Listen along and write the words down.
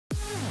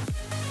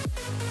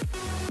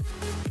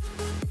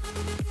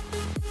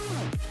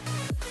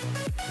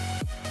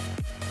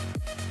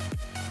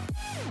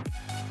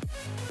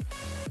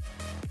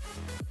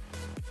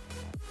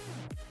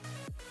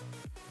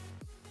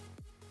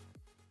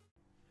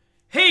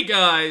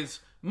guys,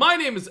 my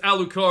name is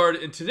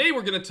Alucard, and today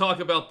we're going to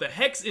talk about the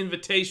HEX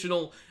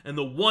Invitational and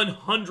the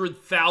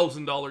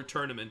 $100,000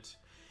 tournament.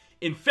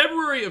 In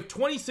February of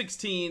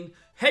 2016,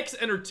 HEX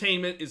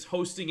Entertainment is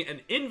hosting an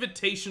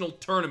invitational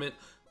tournament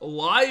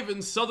live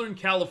in Southern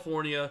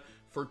California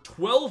for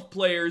 12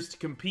 players to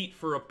compete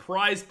for a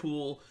prize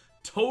pool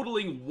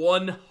totaling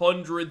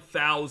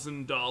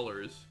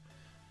 $100,000.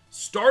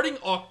 Starting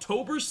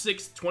October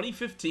 6,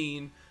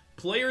 2015,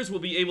 players will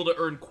be able to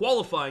earn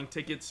qualifying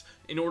tickets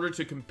in order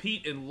to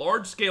compete in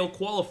large-scale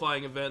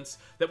qualifying events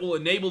that will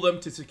enable them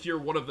to secure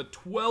one of the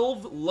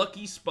 12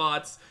 lucky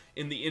spots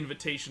in the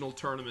Invitational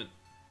tournament.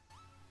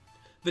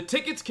 The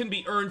tickets can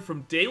be earned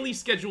from daily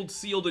scheduled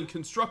sealed and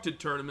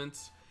constructed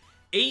tournaments,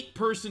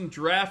 8-person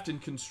draft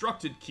and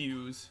constructed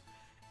queues,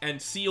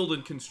 and sealed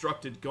and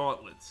constructed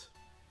gauntlets.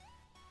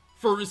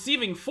 For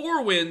receiving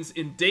 4 wins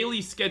in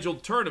daily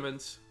scheduled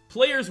tournaments,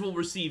 players will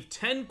receive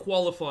 10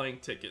 qualifying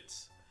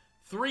tickets.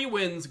 3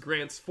 wins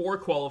grants 4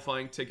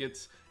 qualifying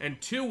tickets, and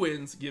 2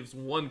 wins gives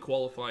 1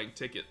 qualifying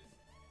ticket.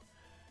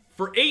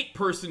 For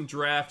 8-person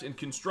draft and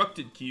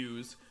constructed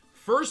queues,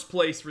 first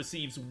place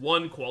receives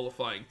 1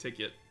 qualifying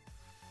ticket.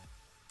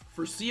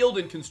 For sealed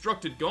and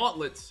constructed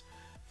gauntlets,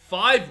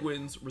 5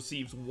 wins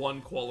receives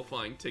 1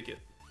 qualifying ticket.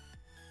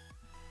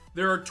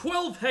 There are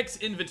 12 HEX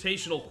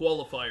Invitational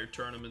qualifier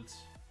tournaments.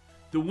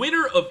 The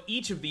winner of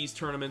each of these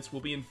tournaments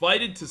will be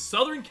invited to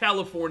Southern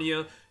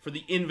California for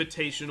the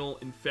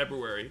Invitational in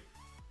February.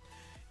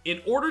 In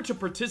order to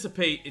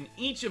participate in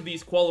each of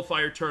these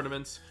qualifier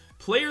tournaments,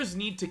 players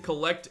need to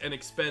collect and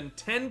expend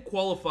 10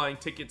 qualifying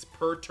tickets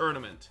per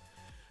tournament.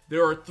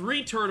 There are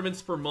 3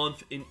 tournaments per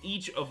month in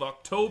each of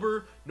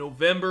October,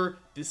 November,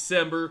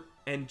 December,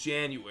 and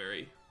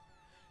January.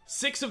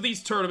 6 of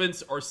these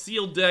tournaments are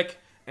sealed deck,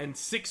 and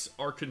 6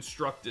 are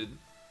constructed.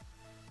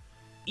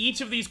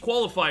 Each of these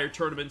qualifier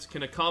tournaments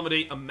can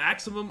accommodate a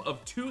maximum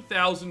of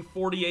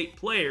 2,048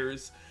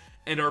 players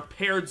and are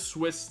paired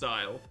Swiss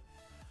style.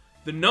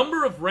 The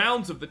number of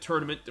rounds of the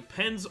tournament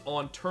depends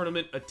on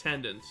tournament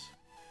attendance.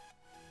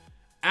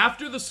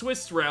 After the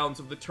Swiss rounds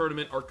of the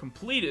tournament are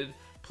completed,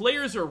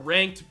 players are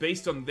ranked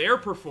based on their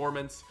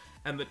performance,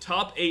 and the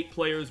top 8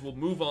 players will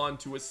move on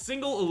to a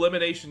single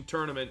elimination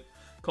tournament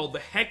called the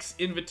HEX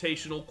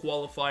Invitational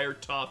Qualifier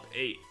Top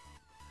 8.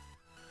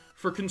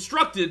 For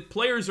constructed,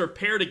 players are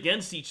paired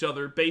against each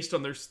other based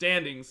on their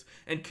standings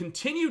and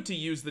continue to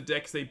use the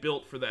decks they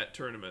built for that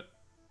tournament.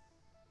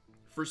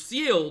 For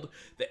sealed,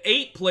 the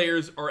 8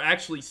 players are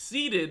actually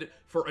seeded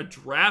for a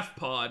draft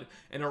pod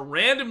and are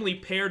randomly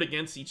paired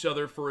against each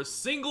other for a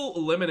single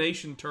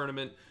elimination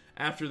tournament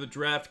after the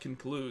draft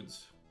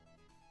concludes.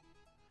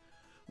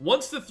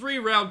 Once the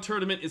 3-round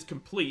tournament is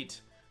complete,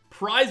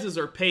 prizes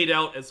are paid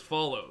out as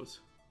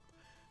follows.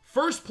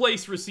 First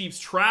place receives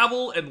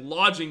travel and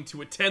lodging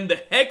to attend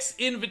the HEX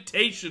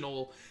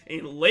Invitational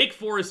in Lake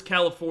Forest,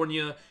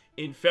 California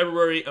in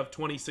February of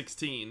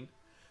 2016.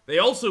 They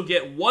also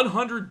get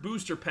 100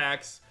 booster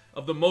packs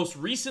of the most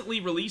recently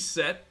released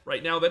set.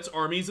 Right now that's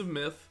Armies of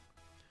Myth.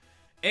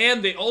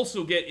 And they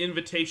also get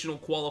Invitational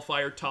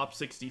Qualifier Top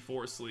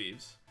 64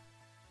 sleeves.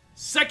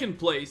 Second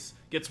place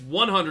gets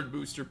 100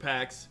 booster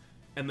packs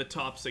and the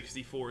Top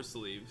 64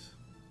 sleeves.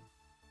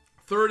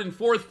 Third and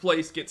fourth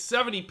place get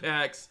 70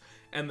 packs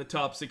and the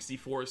Top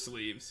 64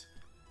 sleeves.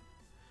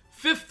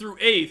 5th through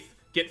 8th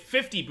get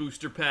 50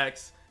 booster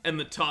packs and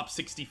the Top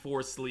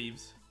 64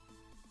 sleeves.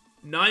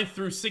 9th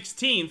through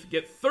 16th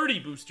get 30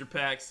 booster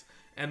packs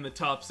and the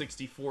Top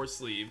 64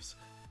 sleeves.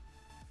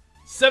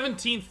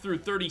 17th through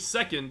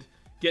 32nd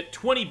get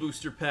 20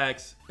 booster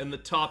packs and the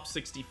Top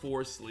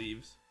 64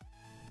 sleeves.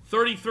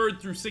 33rd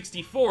through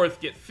 64th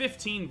get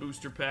 15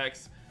 booster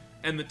packs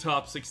and the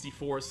Top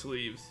 64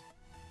 sleeves.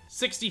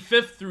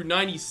 65th through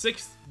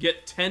 96th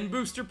get 10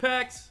 booster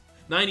packs.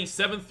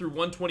 97th through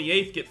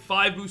 128th get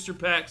 5 booster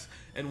packs,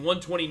 and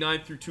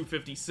 129th through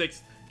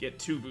 256th get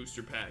 2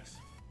 booster packs.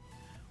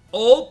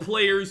 All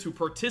players who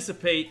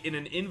participate in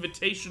an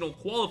invitational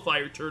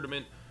qualifier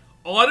tournament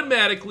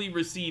automatically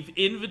receive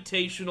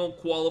invitational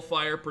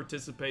qualifier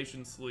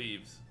participation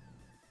sleeves.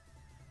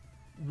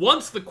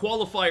 Once the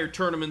qualifier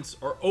tournaments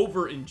are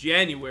over in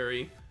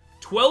January,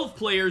 12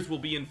 players will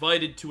be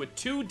invited to a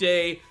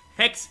 2-day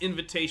HEX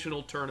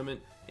Invitational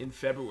tournament in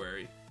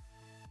February.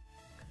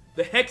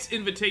 The HEX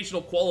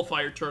Invitational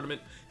Qualifier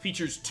Tournament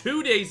features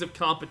 2 days of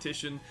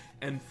competition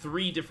and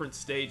 3 different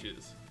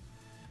stages.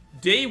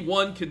 Day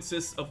 1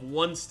 consists of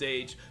 1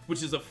 stage,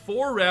 which is a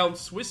 4-round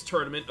Swiss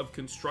tournament of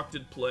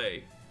constructed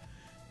play.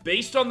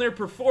 Based on their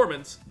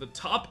performance, the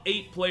top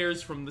 8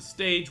 players from the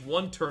Stage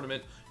 1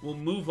 tournament will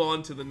move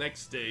on to the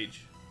next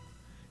stage.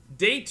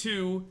 Day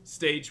 2,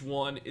 Stage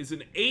 1, is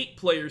an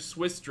 8-player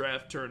Swiss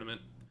draft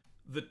tournament.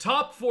 The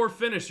top 4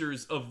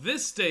 finishers of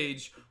this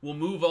stage will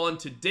move on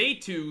to Day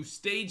 2,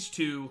 Stage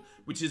 2,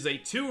 which is a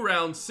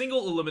 2-round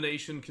single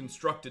elimination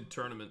constructed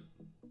tournament.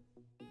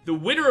 The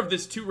winner of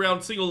this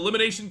 2-round single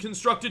elimination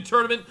constructed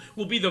tournament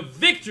will be the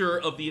victor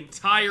of the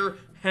entire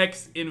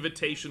HEX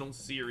Invitational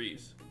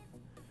series.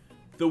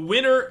 The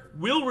winner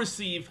will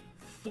receive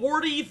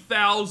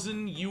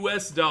 $40,000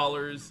 US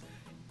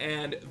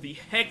and the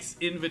HEX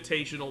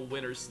Invitational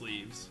winner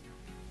sleeves.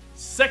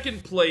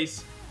 Second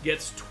place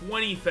gets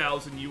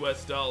 20,000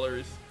 US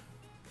dollars.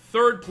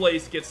 Third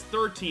place gets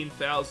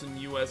 13,000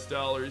 US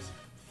dollars.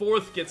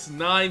 Fourth gets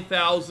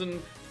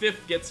 9,000.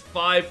 Fifth gets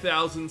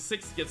 5,000.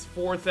 Sixth gets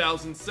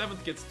 4,000.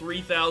 Seventh gets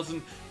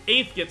 3,000.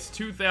 Eighth gets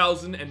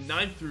 2,000. And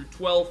 9th through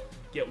 12th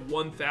get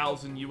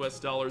 1,000 US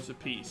dollars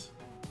apiece.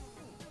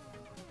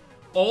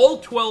 All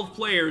 12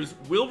 players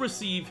will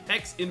receive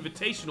HEX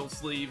Invitational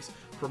sleeves,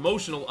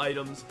 promotional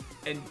items,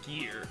 and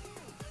gear.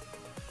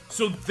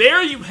 So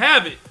there you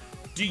have it.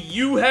 Do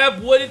you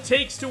have what it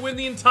takes to win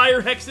the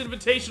entire HEX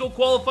Invitational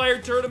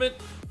qualifier tournament?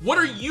 What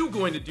are you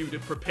going to do to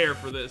prepare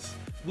for this?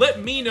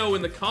 Let me know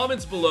in the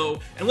comments below,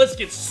 and let's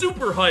get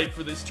super hyped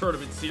for this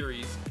tournament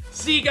series.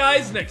 See you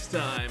guys next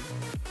time.